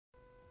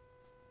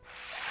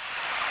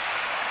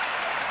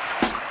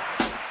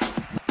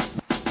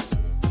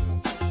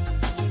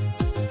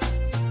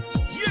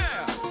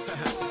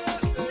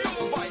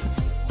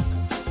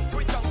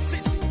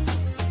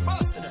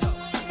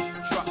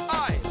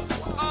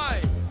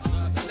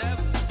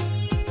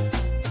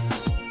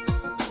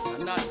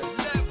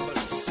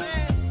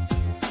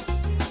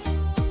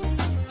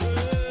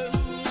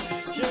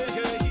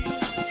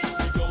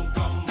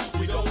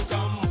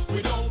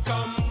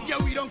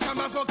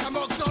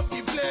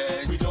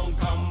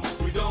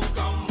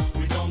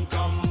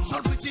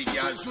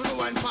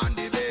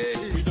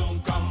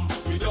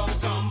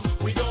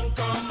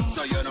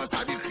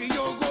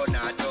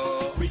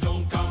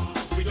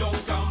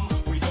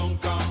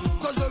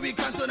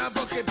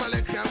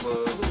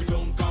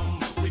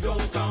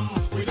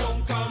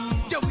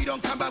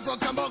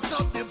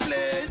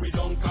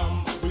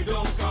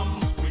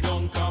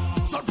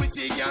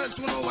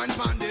who no one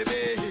pan the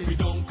bay. We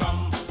don't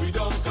come, we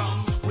don't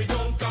come, we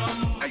don't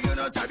come. And you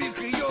know sabi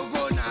Creole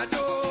go na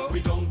do. We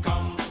don't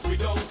come, we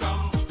don't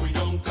come, we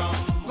don't come.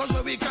 Cause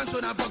what we can so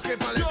now for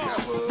cripple and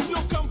crabo. We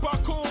don't come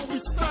back home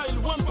with style,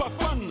 one by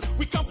one.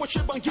 We come for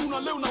shape and give una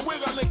leuna where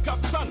I like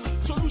kaftan.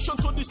 Solution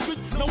to the street,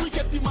 now we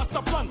get the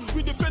master plan.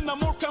 We defend a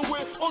more can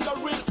way on the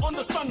rain, on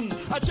the sun.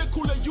 I check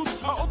cool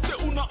youth, I hope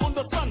they una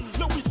understand.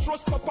 Now we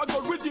trust Papa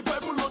God, read the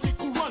Bible or the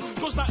Quran.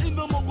 Cause now in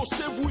no more go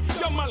save we,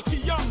 yamal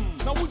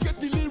kiyam. Now we get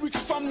the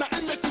lyrics from, now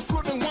it make we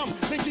flow them wham.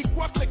 Make it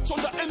quack like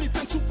thunder,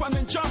 anything to pan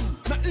and jam.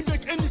 Now it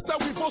make any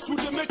side we boss, we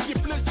they make the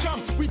place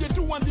jam. We they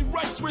do on the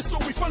right way, so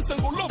we fans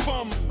and go love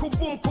them.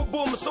 Kaboom,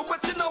 kaboom, so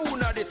what you know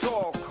una they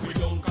talk? We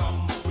don't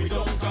come, we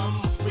don't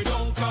come, we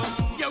don't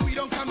come. Yeah, we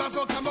don't come back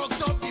for come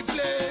box up the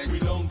place. We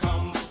don't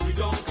come, we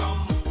don't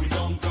come, we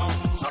don't come.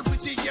 So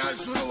pretty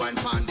girls who no one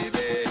pan the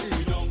bay.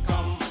 We don't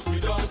come, we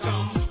don't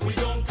come, we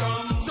don't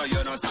come. So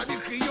you know sabi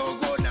Creole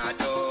go na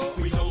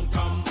do. We don't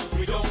come,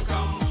 we don't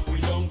come, we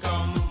don't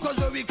come. Cause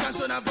what we can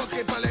so now for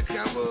cripple and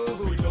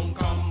crabo. We don't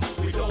come,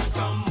 we don't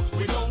come,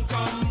 we don't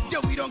come. Yeah,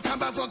 we don't come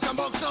back for come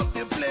box up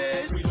the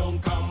place. We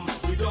don't come,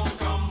 we don't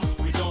come,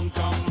 we don't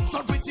come.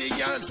 So pretty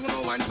girls who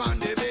no one pan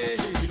the bay.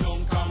 We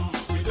don't come,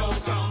 we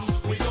don't come,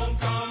 we don't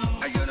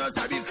come. And you know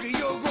sabi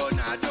Creole go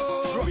na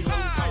do. We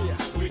don't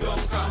come, we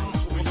don't come,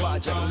 we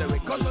don't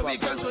come. Cause what we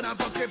can so now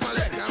for cripple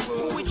and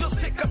crabo. We just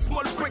take a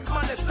small break,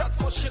 man, and start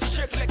for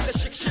shake like the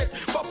shake.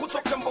 But put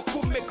up them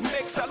boku make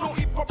salon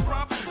hip hop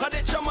rap. And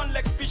the German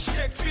like fish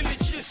cake, Philly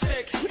cheese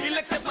steak. He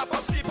likes them not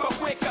sleep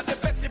awake. And the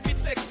bets the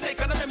beats like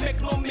snake. And they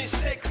make no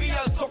mistake.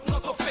 Real talk,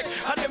 not so fake.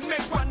 And they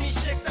make money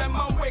shake them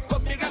awake.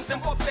 Cause me rent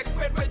them up like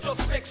red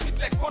just fake, sweet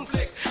like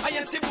cornflakes. I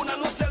ain't tibuna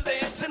not tell the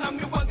ends. And I'm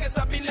you one guess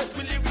I've been less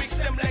me lyrics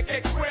them like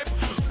a crepe.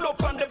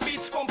 Flop on the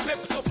beats from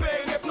pep to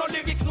pay. Rap no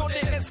lyrics, no they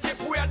escape.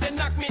 Where they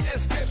knock me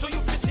escape. So you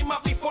fit him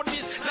up before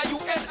this. Now you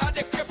end at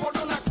the crepe. Or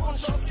don't have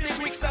conscious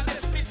lyrics and the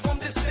spit from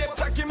the step.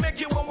 I can make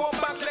you one more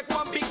back like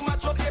one big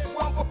match on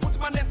F1 for put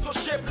my net to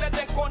shape. Let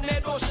them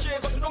tornado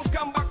shape. But you don't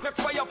come back like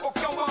fire for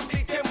come on.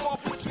 They came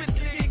up with sweet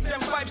lyrics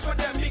and vibes when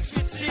they mix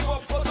with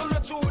syrup. Cause all the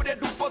two they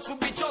do first will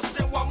be just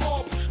them warm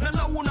up. Now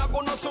no one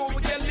gonna so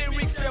with their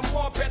lyrics them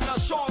up and a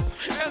shop.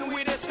 And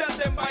we they sell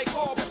them by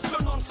cup. No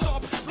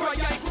non-stop. Dry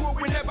eye crew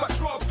we never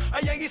drop.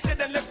 I hear you say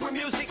them left with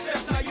music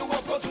set. Now you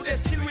up cause they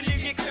still with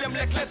lyrics them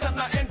like letter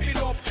and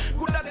envelope.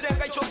 Good at their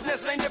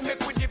righteousness line they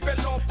make we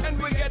develop.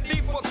 And we get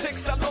deep for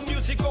Texalo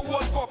music go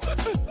World Cup.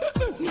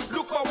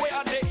 Look away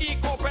at the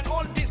E-Cup and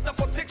all this stuff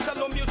for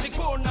Texalo music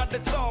going at the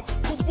top.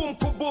 Kaboom,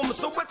 kaboom,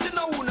 so what you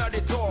know una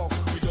they talk?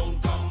 We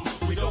don't come,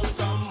 we don't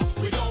come,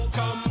 we don't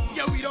come.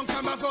 Yeah, we don't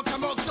come back for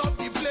come box up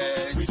the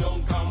place. We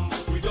don't come,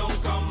 we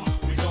don't come,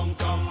 we don't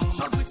come.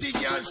 So pretty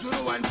girls who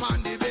no one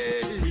pan the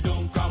bay. We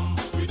don't come,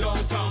 we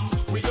don't come,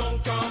 we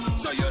don't come.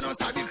 So you know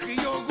sabi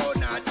Creole go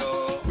na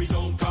do. We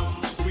don't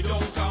come, we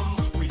don't come,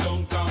 we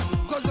don't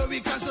come. Cause what we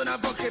can so now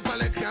for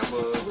cripple and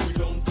crabo. We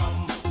don't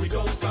come, we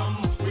don't come,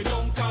 we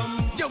don't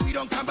come. Yeah, we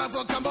don't come back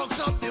for come box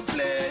up the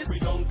place. We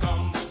don't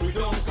come, we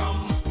don't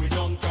come, we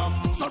don't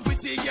come. So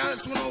pretty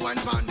girls who no one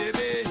pan the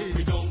bay.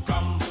 We don't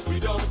come, we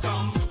don't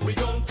come, we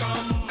don't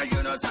come. And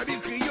you know sabi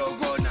Creole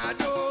go na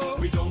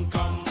do. We don't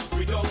come,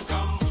 we don't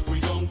come, we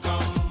don't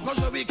come. Cause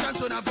what we can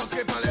so now for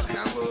cripple and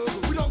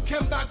crabo. We don't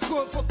come back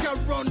home for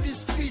can run the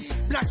streets.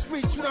 Black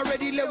streets we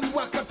already let we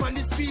walk up on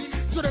the speed.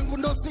 So then go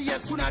don't say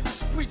yes when I the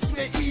streets we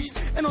the east.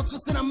 And also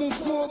send a moon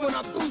cool when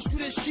I push with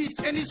the sheets.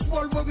 And this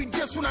world where we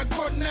just when I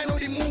got nine on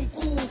the moon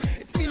cool.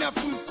 It been a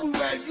full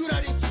well, you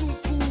not it too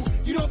cool.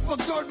 You don't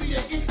forget me the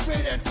eighth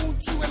grade and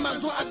Utu. And my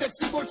so I get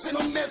sick say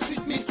no mess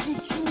with me too.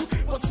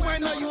 But why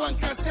now you on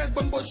cassette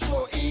bumbo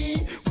show in?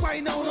 Why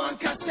now you on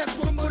cassette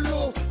bumbo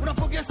low? When I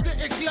forget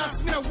say a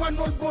class, me a one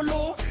old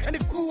bolo. And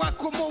the crew I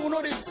come on,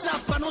 no they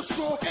tap and no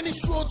show. Any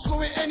shorts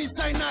going any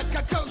sign at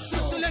cacao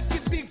show. So let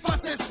it big,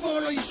 fat and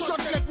small, or you short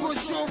like pro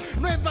show.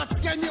 No ever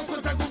scan you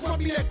cause I go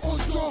probably like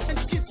Ojo. And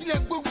skitty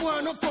like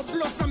Bugwa, no for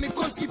blood from me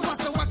country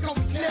pass a walk out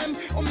with them.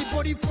 On me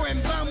body for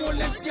him, bam,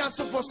 let's see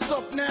so for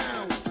stop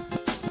now.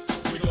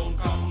 We don't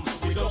come,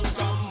 we don't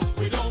come,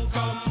 we don't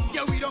come.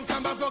 Yeah, we don't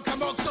come back for come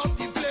box up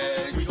the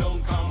place. We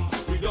don't come,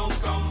 we don't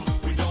come,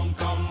 we don't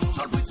come.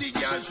 So pretty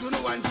girls who no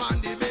one pan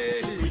the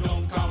bay. We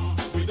don't come,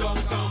 we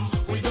don't come,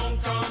 we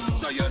don't come.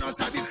 So you know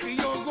sabi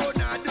Creole go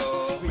na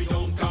do. We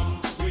don't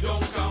come, we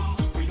don't come,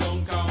 we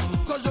don't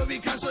come. Cause what we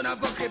can so now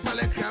for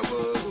cripple and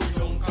crabo. We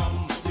don't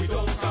come, we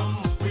don't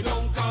come, we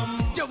don't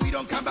come. Yeah, we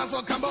don't come back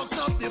for come box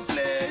up the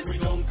place. We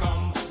don't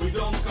come, we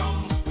don't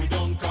come, we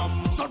don't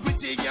come. So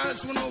pretty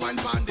girls who no one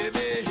pan the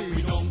bay.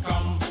 We don't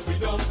come, we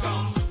don't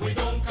come, we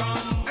don't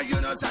come. And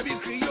you know sabi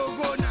Creole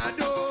go na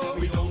do.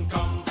 We don't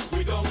come,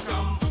 we don't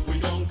come, we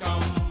don't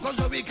come. Cause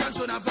what we can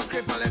so now for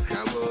cripple and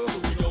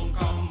crabo. We don't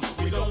come,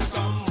 we don't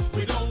come,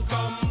 we don't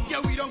come.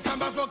 Yeah, we don't come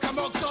back for come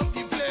box up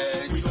the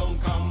place. We don't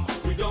come,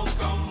 we don't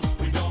come,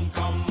 we don't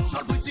come.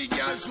 So pretty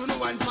girls who no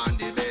one pan